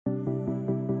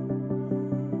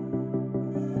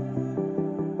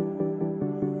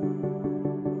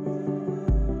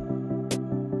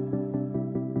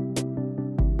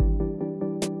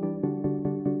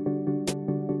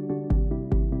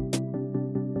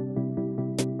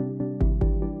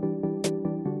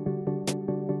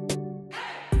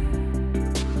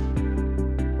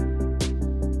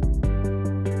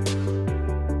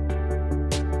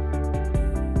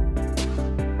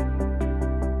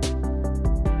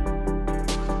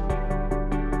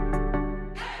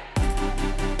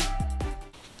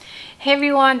Hey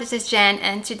everyone, this is Jen,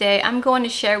 and today I'm going to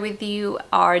share with you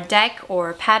our deck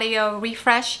or patio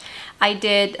refresh. I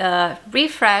did a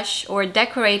refresh or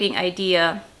decorating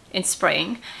idea in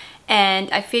spring, and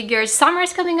I figured summer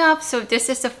is coming up, so this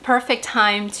is the perfect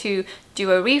time to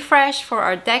do a refresh for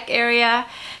our deck area.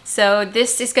 So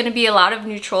this is going to be a lot of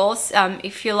neutrals.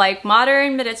 If you like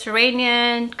modern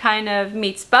Mediterranean kind of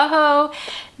meets boho,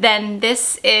 then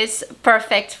this is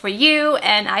perfect for you,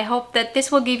 and I hope that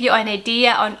this will give you an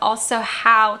idea on also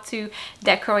how to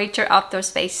decorate your outdoor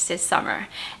space this summer.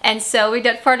 And so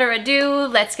without further ado,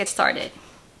 let's get started.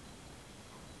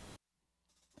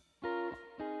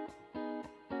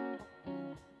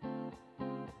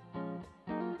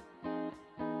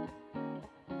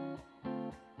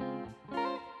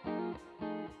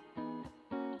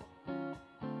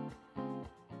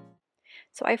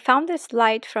 So I found this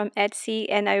light from Etsy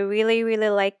and I really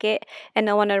like it and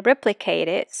I want to replicate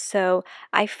it. So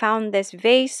I found this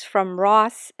vase from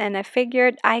Ross and I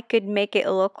figured I could make it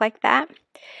look like that.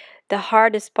 The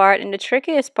hardest part and the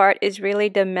trickiest part is really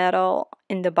the metal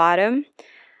in the bottom.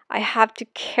 I have to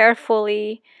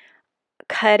carefully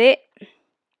cut it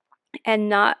and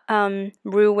not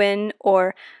ruin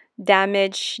or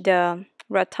damage the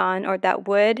rattan or that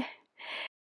wood.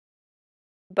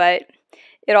 But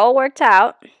it all worked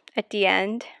out at the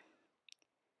end.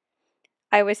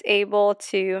 I was able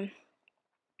to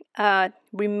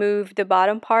remove the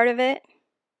bottom part of it.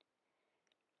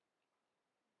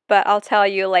 But I'll tell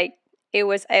you, like, it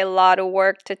was a lot of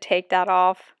work to take that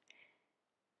off.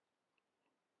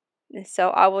 And so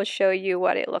I will show you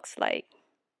what it looks like.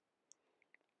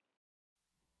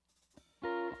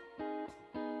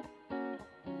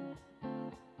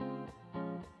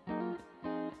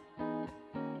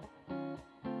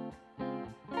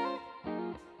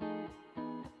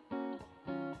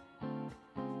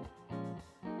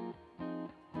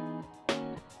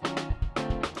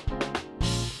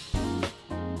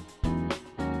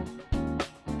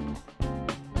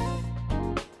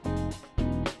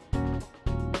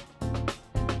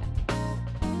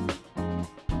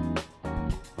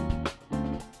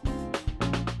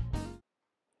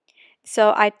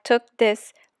 So I took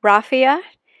this raffia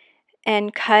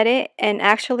and cut it and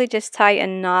actually just tie a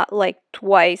knot like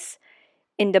twice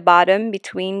in the bottom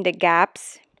between the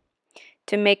gaps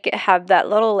to make it have that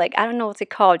little, like, I don't know what's it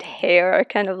called, hair, or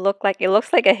kind of look like, it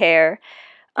looks like a hair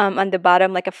on the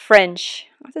bottom, like a French,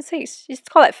 what's it say, just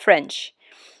call it French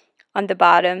on the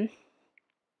bottom.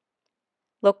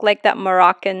 Look like that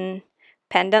Moroccan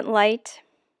pendant light.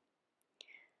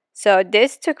 So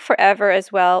this took forever as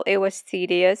well. It was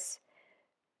tedious,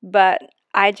 but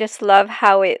I just love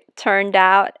how it turned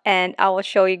out, and I will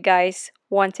show you guys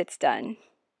once it's done.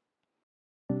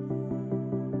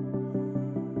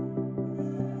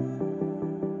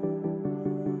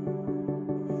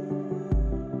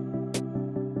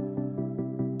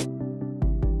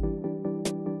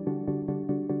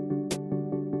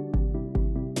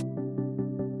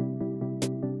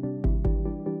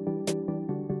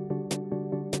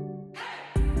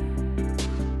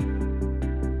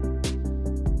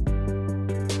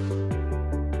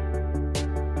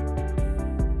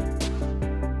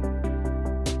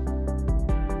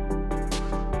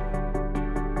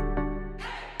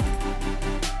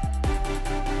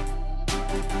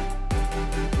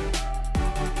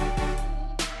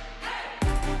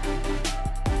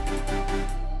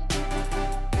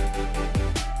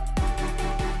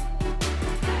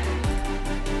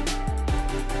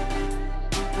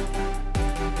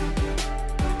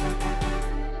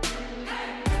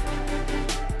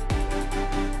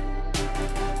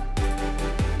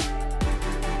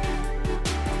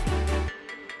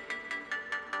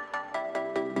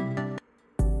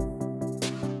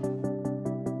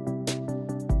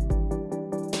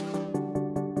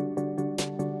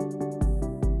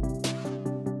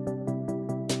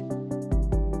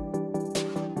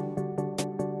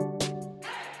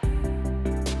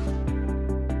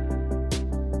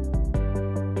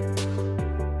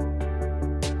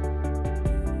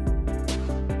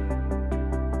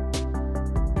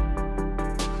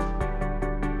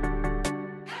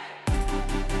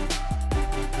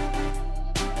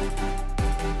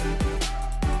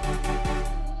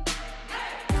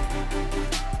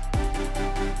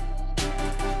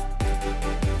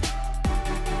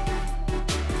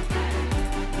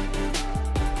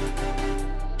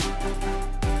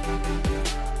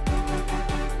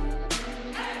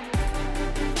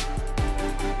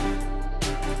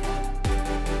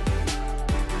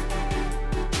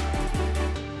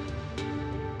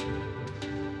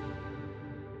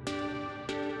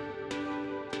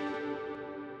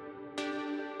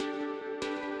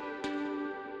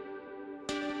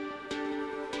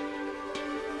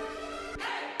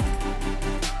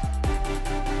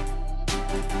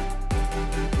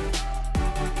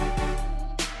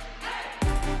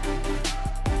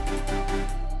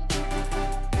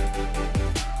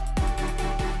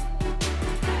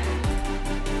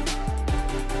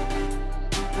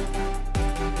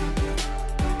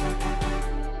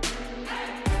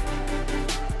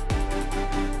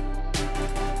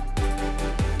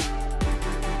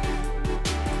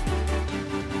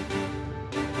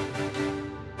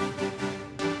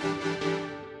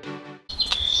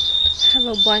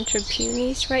 a bunch of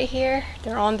peonies right here.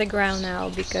 They're on the ground now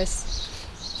because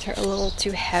they're a little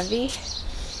too heavy.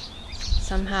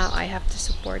 Somehow I have to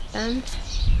support them.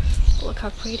 Look how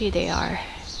pretty they are.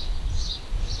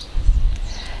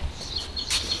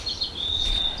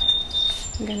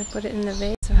 I'm gonna put it in the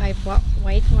vase. So I bought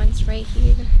white ones right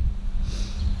here.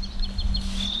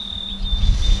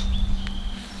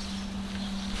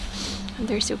 And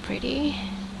they're so pretty.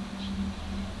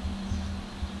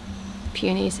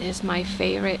 Peonies is my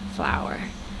favorite flower.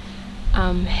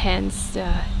 Hence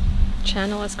the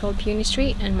channel is called Peony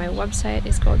Street and my website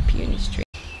is called Peony Street.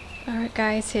 Alright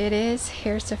guys, here it is.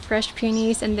 Here's the fresh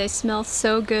peonies and they smell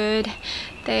so good.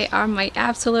 They are my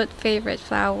absolute favorite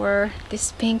flower.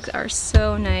 These pinks are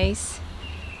so nice.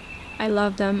 I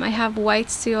love them. I have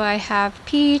whites too. I have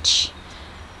peach.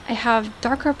 I have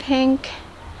darker pink.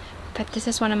 But this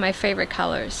is one of my favorite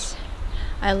colors.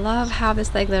 I love how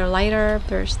this like they're lighter.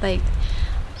 There's like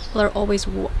they're always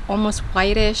almost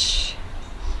whitish.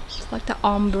 It's like the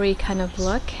ombre kind of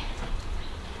look.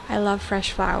 I love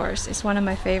fresh flowers. It's one of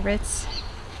my favorites.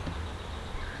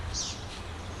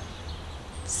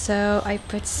 So I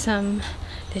put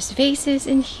these vases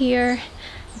in here.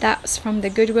 That's from the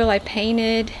Goodwill I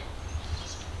painted.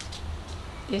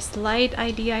 This light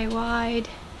I DIY'd.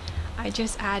 I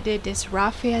just added this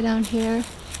raffia down here.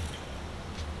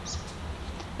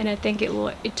 And I think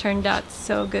it turned out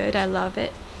so good. I love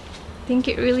it. I think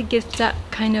it really gives that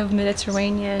kind of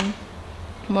Mediterranean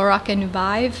Moroccan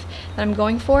vibe that I'm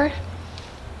going for.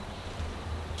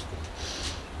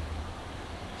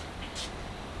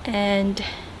 And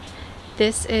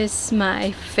this is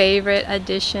my favorite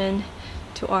addition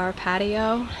to our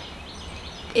patio.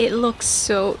 It looks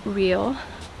so real.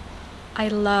 I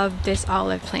love this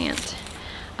olive plant.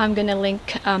 I'm gonna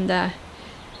link the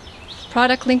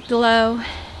product link below.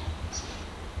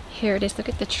 Here it is. Look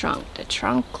at the trunk. The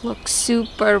trunk looks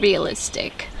super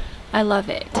realistic. I love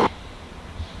it.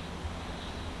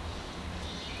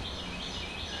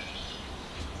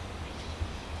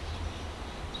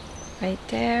 Right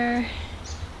there.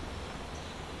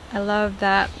 I love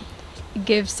that. It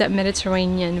gives that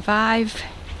Mediterranean vibe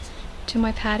to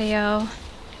my patio.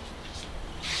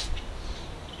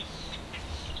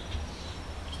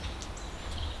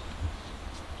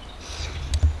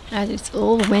 As it's a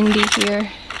little windy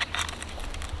here.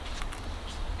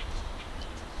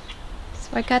 So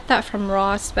I got that from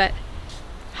Ross, but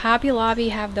Hobby Lobby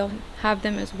have them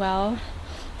as well.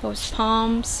 Those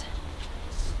palms.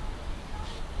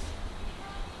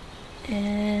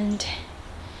 And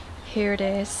here it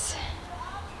is.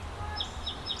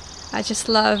 I just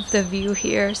love the view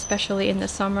here, especially in the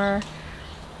summer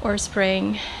or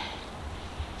spring.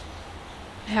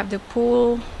 I have the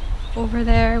pool over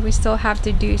there. We still have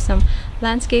to do some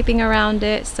landscaping around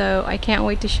it, so I can't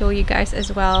wait to show you guys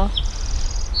as well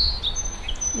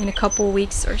in a couple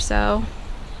weeks or so.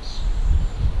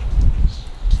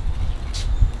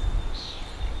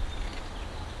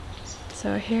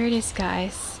 So here it is,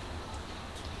 guys.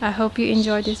 I hope you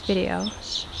enjoyed this video.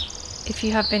 If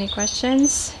you have any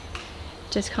questions,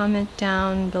 just comment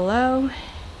down below.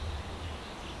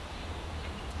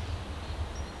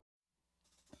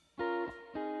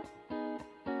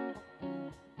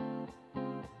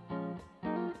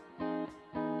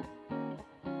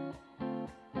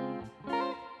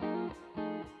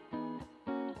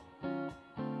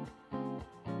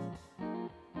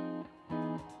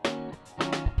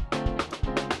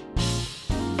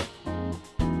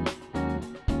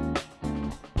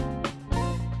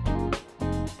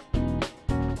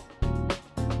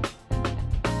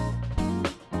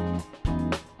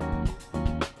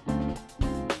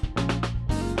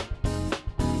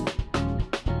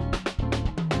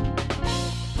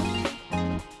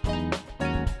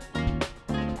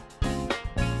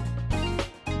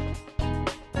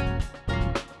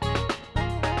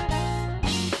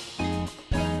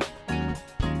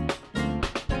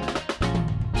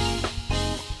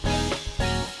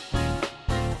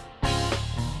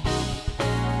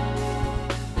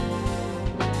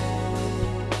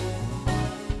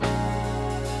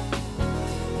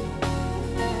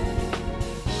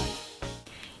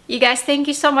 You guys, thank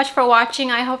you so much for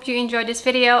watching. I hope you enjoyed this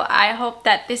video. I hope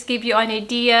that this gave you an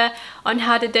idea on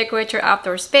how to decorate your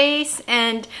outdoor space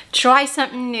and try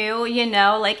something new. You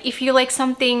know, like if you like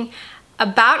something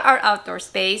about our outdoor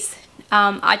space,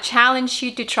 I challenge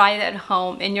you to try it at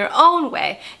home in your own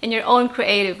way, in your own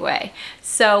creative way.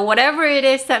 So whatever it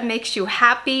is that makes you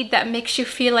happy, that makes you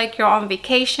feel like you're on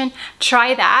vacation,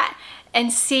 try that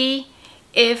and see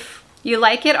if you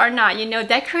like it or not. You know,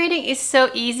 decorating is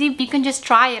so easy. You can just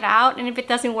try it out, and if it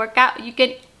doesn't work out, you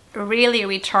can really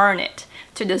return it.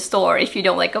 to the store if you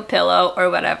don't like a pillow or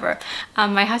whatever.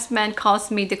 My husband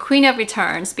calls me the queen of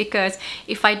returns because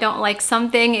if I don't like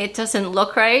something, it doesn't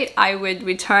look right, I would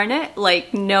return it,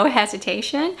 like no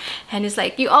hesitation. And it's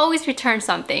like, you always return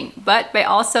something, but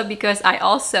also because I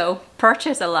also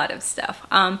purchase a lot of stuff.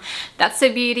 That's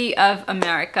the beauty of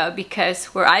America, because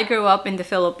where I grew up in the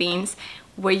Philippines,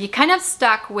 where you kind of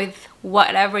stuck with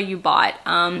whatever you bought,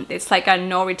 it's like a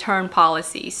no return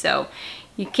policy. So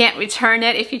you can't return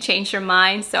it if you change your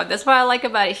mind. So that's what I like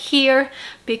about it here,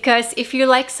 because if you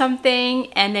like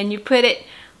something and then you put it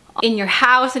in your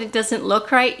house and it doesn't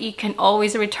look right, you can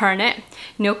always return it.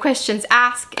 No questions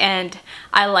asked, and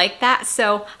I like that.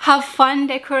 So have fun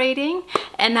decorating,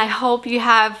 and I hope you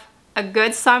have a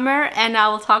good summer, and I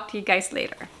will talk to you guys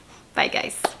later. Bye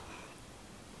guys.